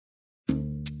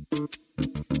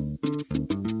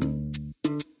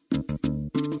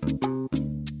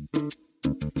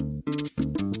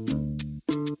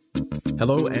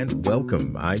Hello and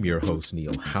welcome. I'm your host,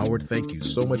 Neil Howard. Thank you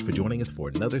so much for joining us for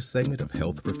another segment of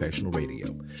Health Professional Radio.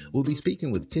 We'll be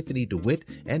speaking with Tiffany DeWitt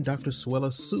and Dr.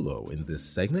 Suela Sulo in this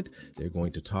segment. They're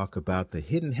going to talk about the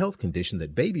hidden health condition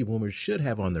that baby boomers should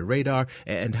have on their radar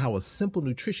and how a simple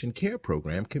nutrition care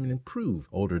program can improve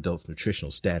older adults'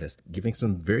 nutritional status, giving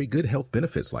some very good health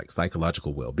benefits like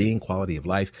psychological well-being, quality of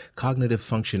life, cognitive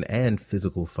function, and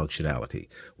physical functionality.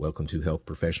 Welcome to Health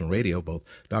Professional Radio, both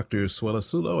Dr. Suela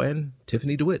Sulo and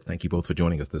Tiffany DeWitt. Thank you both for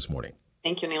joining us this morning.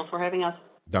 Thank you, Neil, for having us.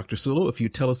 Dr. Sulo, if you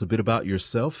tell us a bit about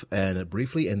yourself and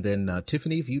briefly, and then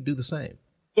Tiffany, if you do the same.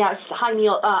 Yes. Hi,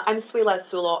 Neil. I'm Suela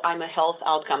Sulo. I'm a health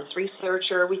outcomes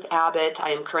researcher with Abbott.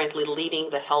 I am currently leading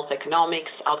the health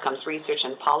economics, outcomes research,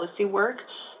 and policy work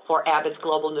for Abbott's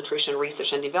Global Nutrition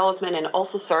Research and Development, and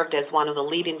also served as one of the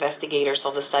lead investigators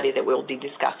of the study that we'll be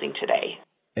discussing today.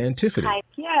 And Tiffany. Hi.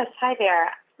 Yes. Hi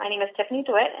there. My name is Tiffany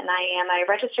DeWitt, and I am a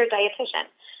registered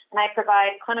dietitian. And I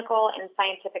provide clinical and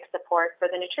scientific support for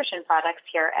the nutrition products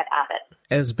here at Abbott.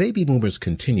 As baby boomers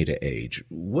continue to age,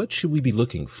 what should we be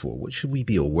looking for? What should we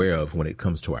be aware of when it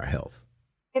comes to our health?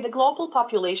 The global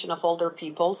population of older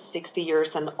people, 60 years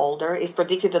and older, is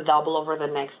predicted to double over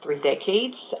the next 3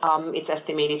 decades. It's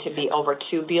estimated to be over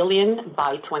 2 billion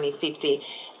by 2050.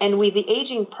 And with the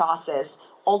aging process,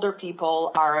 older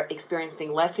people are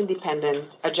experiencing less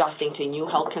independence, adjusting to new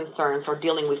health concerns, or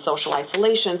dealing with social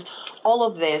isolations. All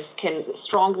of this can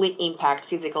strongly impact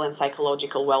physical and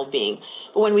psychological well-being.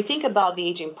 But when we think about the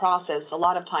aging process, a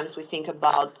lot of times we think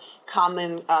about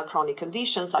common chronic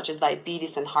conditions such as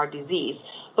diabetes and heart disease.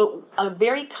 But a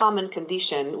very common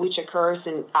condition, which occurs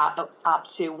in up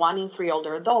to 1 in 3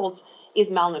 older adults, is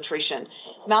malnutrition.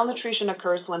 Malnutrition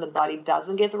occurs when the body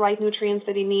doesn't get the right nutrients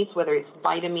that it needs, whether it's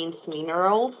vitamins,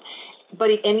 minerals,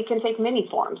 and it can take many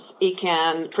forms. It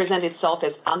can present itself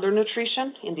as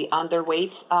undernutrition in the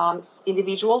underweight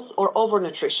individuals or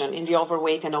overnutrition in the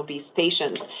overweight and obese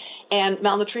patients. And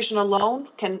malnutrition alone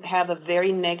can have a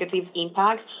very negative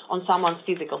impact on someone's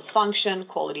physical function,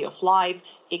 quality of life.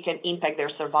 It can impact their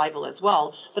survival as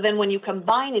well. But then when you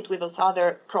combine it with those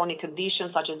other chronic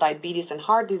conditions such as diabetes and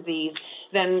heart disease,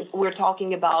 then we're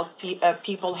talking about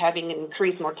people having an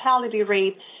increased mortality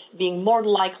rate, being more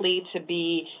likely to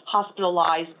be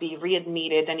hospitalized, be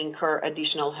readmitted, and incur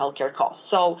additional healthcare costs.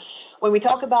 So when we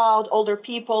talk about older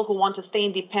people who want to stay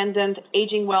independent,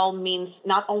 aging well means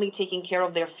not only taking care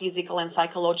of their physical and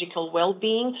psychological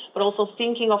well-being, but also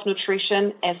thinking of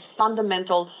nutrition as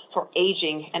fundamental for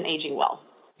aging and aging well.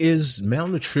 Is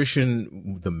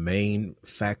malnutrition the main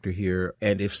factor here?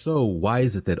 And if so, why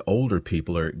is it that older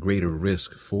people are at greater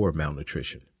risk for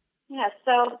malnutrition? Yes,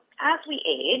 so as we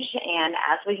age and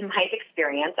as we might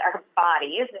experience, our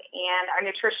bodies and our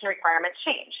nutrition requirements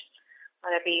change.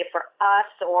 Whether it be for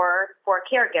us or for a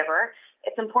caregiver,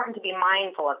 it's important to be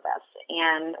mindful of this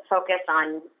and focus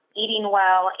on eating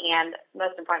well and,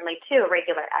 most importantly, too,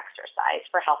 regular exercise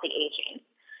for healthy aging.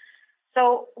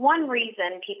 So one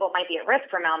reason people might be at risk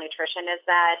for malnutrition is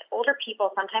that older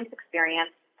people sometimes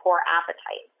experience poor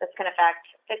appetite. This can affect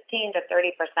 15 to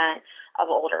 30%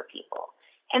 of older people.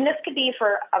 And this could be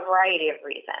for a variety of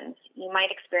reasons. You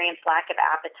might experience lack of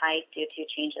appetite due to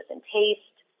changes in taste,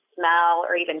 smell,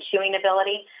 or even chewing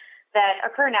ability that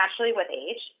occur naturally with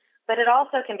age, but it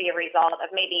also can be a result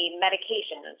of maybe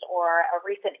medications or a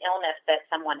recent illness that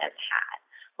someone has had.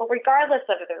 But regardless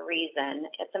of the reason,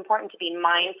 it's important to be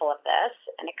mindful of this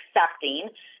and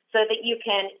accepting so that you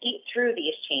can eat through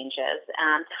these changes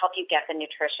to help you get the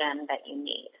nutrition that you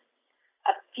need.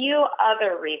 A few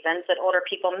other reasons that older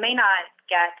people may not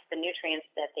get the nutrients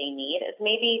that they need is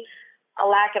maybe a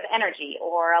lack of energy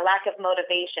or a lack of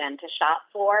motivation to shop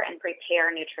for and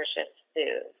prepare nutritious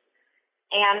foods.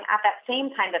 And at that same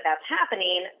time that that's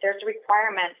happening, there's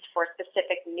requirements for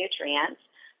specific nutrients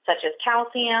such as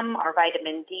calcium or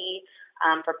vitamin D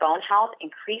for bone health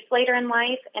increase later in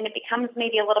life, and it becomes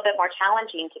maybe a little bit more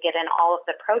challenging to get in all of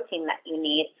the protein that you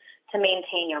need to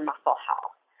maintain your muscle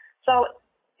health. So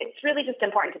it's really just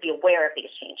important to be aware of these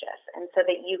changes and so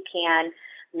that you can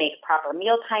make proper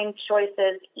mealtime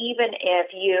choices, even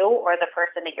if you or the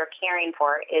person that you're caring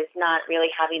for is not really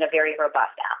having a very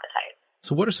robust appetite.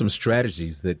 So what are some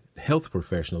strategies that health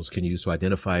professionals can use to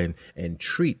identify and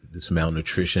treat this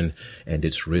malnutrition and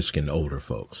its risk in older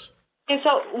folks? And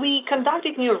so we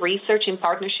conducted new research in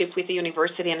partnership with the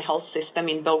university and health system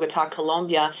in Bogota,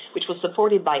 Colombia, which was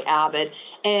supported by Abbott.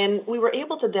 And we were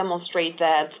able to demonstrate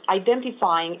that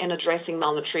identifying and addressing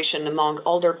malnutrition among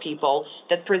older people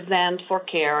that present for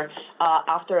care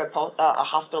after a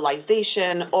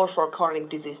hospitalization or for chronic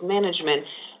disease management,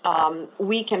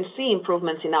 we can see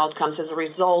improvements in outcomes as a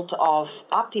result of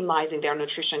optimizing their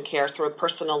nutrition care through a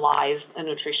personalized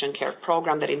nutrition care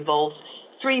program that involves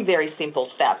 3 very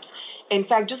simple steps. In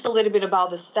fact, just a little bit about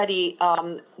the study.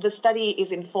 The study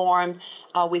is informed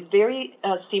with very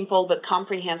simple but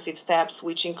comprehensive steps,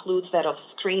 which includes that of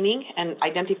screening and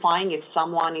identifying if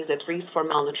someone is at risk for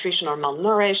malnutrition or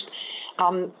malnourished.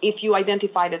 If you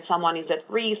identify that someone is at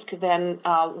risk, then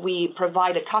we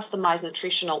provide a customized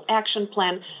nutritional action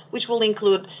plan, which will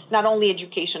include not only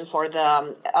education for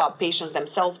the patients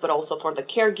themselves, but also for the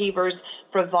caregivers,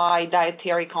 provide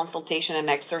dietary consultation and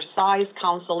exercise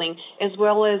counseling, as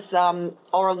well as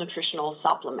oral nutritional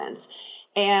supplements.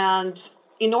 And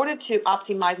in order to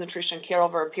optimize nutrition care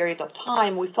over a period of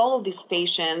time, we follow these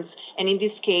patients, and in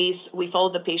this case, we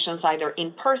follow the patients either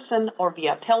in person or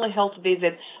via telehealth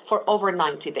visit for over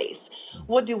 90 days.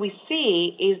 What do we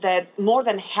see is that more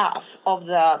than half of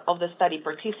the study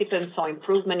participants saw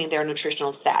improvement in their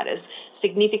nutritional status.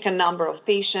 Significant number of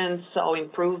patients saw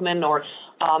improvement or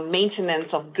maintenance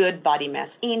of good body mass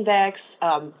index,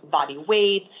 body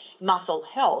weight, muscle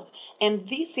health. And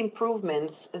these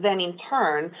improvements then in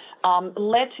turn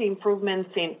led to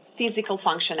improvements in physical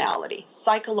functionality,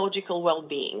 psychological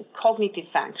well-being, cognitive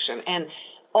function, and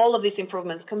all of these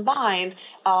improvements combined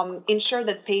ensure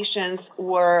that patients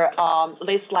were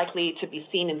less likely to be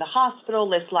seen in the hospital,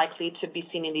 less likely to be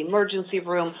seen in the emergency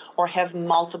room, or have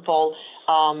multiple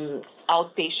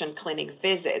outpatient clinic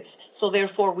visits. So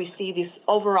therefore, we see this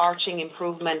overarching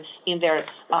improvement in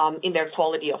their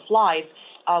quality of life,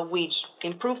 which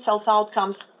improves health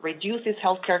outcomes, reduces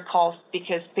healthcare costs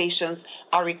because patients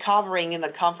are recovering in the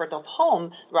comfort of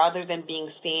home rather than being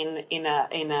seen in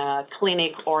a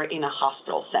clinic or in a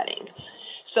hospital setting.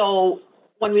 So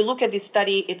when we look at this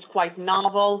study, it's quite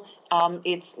novel.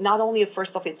 It's not only a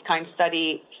first of its kind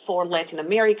study for Latin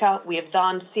America. We have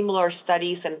done similar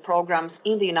studies and programs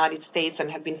in the United States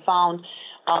and have been found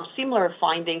similar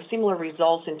findings, similar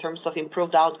results in terms of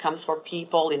improved outcomes for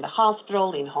people in the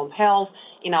hospital, in home health,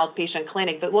 in outpatient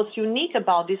clinic. But what's unique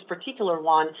about this particular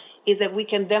one is that we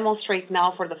can demonstrate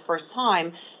now for the first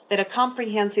time that a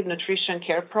comprehensive nutrition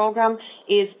care program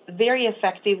is very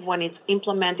effective when it's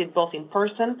implemented both in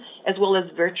person as well as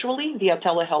virtually via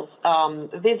telehealth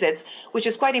visits, which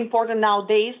is quite important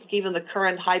nowadays given the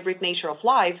current hybrid nature of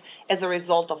life as a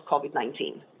result of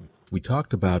COVID-19. We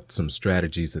talked about some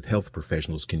strategies that health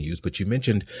professionals can use, but you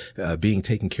mentioned being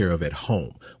taken care of at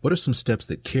home. What are some steps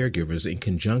that caregivers, in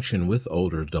conjunction with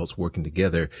older adults working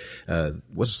together,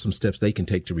 what are some steps they can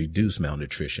take to reduce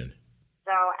malnutrition?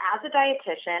 So as a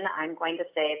dietitian, I'm going to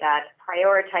say that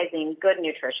prioritizing good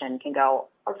nutrition can go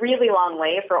a really long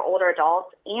way for older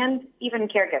adults and even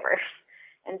caregivers.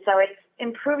 And so it's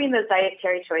improving those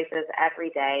dietary choices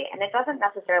every day, and it doesn't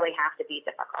necessarily have to be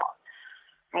difficult.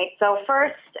 Right. So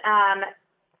first,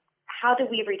 how do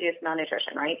we reduce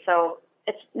malnutrition? Right. So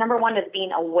it's number one is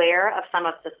being aware of some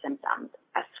of the symptoms.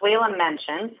 As Suela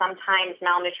mentioned, sometimes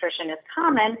malnutrition is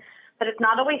common, but it's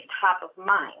not always top of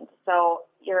mind. So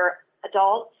your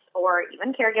adults or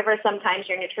even caregivers,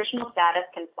 sometimes your nutritional status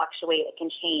can fluctuate. It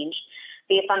can change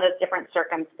based on those different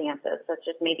circumstances, such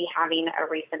as maybe having a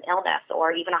recent illness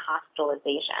or even a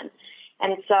hospitalization.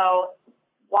 And so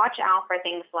watch out for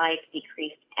things like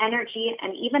decreased energy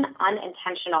and even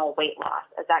unintentional weight loss,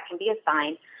 as that can be a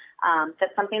sign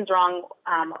that something's wrong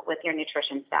with your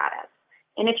nutrition status.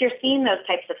 And if you're seeing those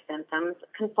types of symptoms,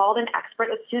 consult an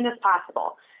expert as soon as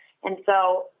possible. And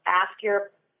so ask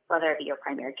whether it be your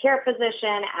primary care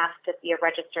physician, ask to see a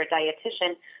registered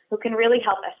dietitian who can really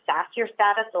help assess your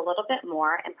status a little bit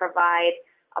more and provide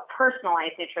a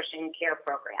personalized nutrition care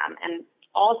program. And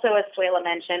also, as Suela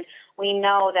mentioned, we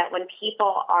know that when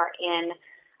people are in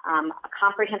a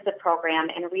comprehensive program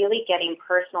and really getting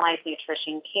personalized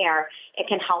nutrition care, it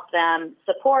can help them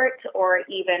support or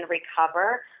even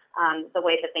recover the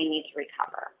way that they need to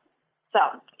recover. So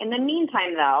in the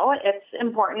meantime, though, it's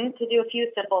important to do a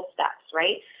few simple steps,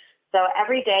 right? So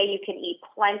every day you can eat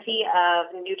plenty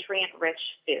of nutrient-rich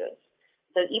foods.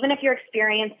 So even if you're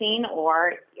experiencing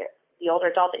or the older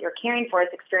adult that you're caring for is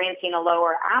experiencing a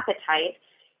lower appetite,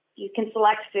 you can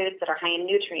select foods that are high in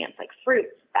nutrients like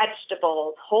fruits,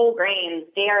 vegetables, whole grains,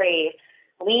 dairy,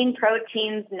 lean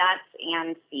proteins, nuts,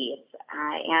 and seeds.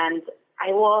 And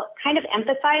I will kind of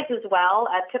emphasize as well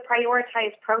to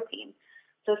prioritize protein.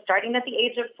 So So starting at the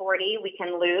age of 40, we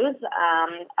can lose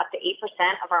up to 8%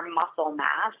 of our muscle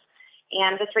mass.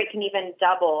 And this rate can even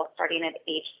double starting at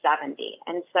age 70.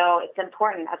 And so it's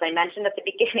important, as I mentioned at the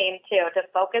beginning, too, to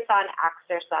focus on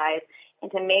exercise and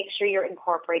to make sure you're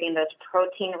incorporating those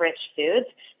protein-rich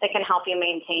foods that can help you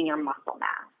maintain your muscle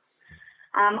mass.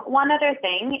 One other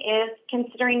thing is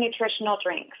considering nutritional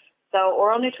drinks. So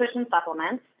oral nutrition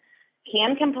supplements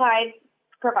can provide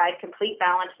complete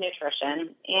balanced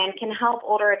nutrition and can help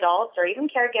older adults or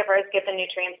even caregivers get the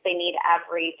nutrients they need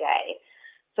every day.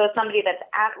 So somebody that's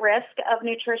at risk of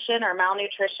nutrition or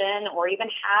malnutrition or even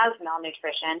has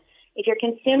malnutrition, if you're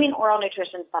consuming oral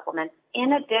nutrition supplements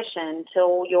in addition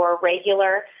to your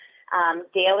regular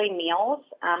daily meals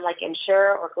like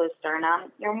Ensure or Glucerna,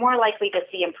 you're more likely to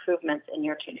see improvements in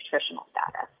your nutritional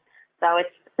status. So it's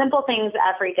simple things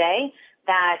every day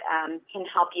that can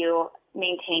help you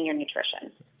maintain your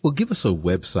nutrition. Well, give us a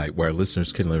website where our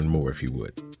listeners can learn more, if you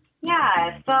would.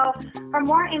 Yeah, so for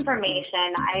more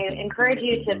information, I encourage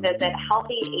you to visit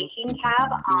Healthy Aging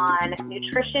tab on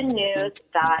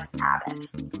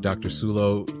nutritionnews.abbott. Dr.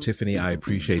 Sulo, Tiffany, I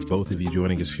appreciate both of you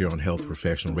joining us here on Health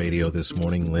Professional Radio this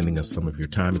morning, lending us some of your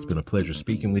time. It's been a pleasure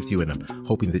speaking with you, and I'm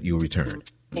hoping that you'll return.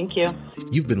 Thank you.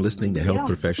 You've been listening to Health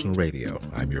Professional Radio.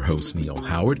 I'm your host, Neil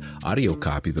Howard. Audio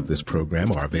copies of this program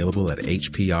are available at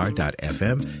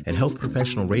hpr.fm and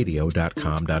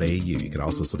healthprofessionalradio.com.au. You can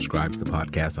also subscribe to the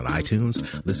podcast on iTunes,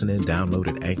 listen and download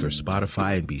at Anchor,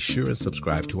 Spotify, and be sure and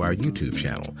subscribe to our YouTube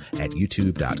channel at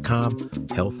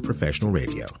youtube.com/Health Professional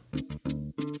Radio.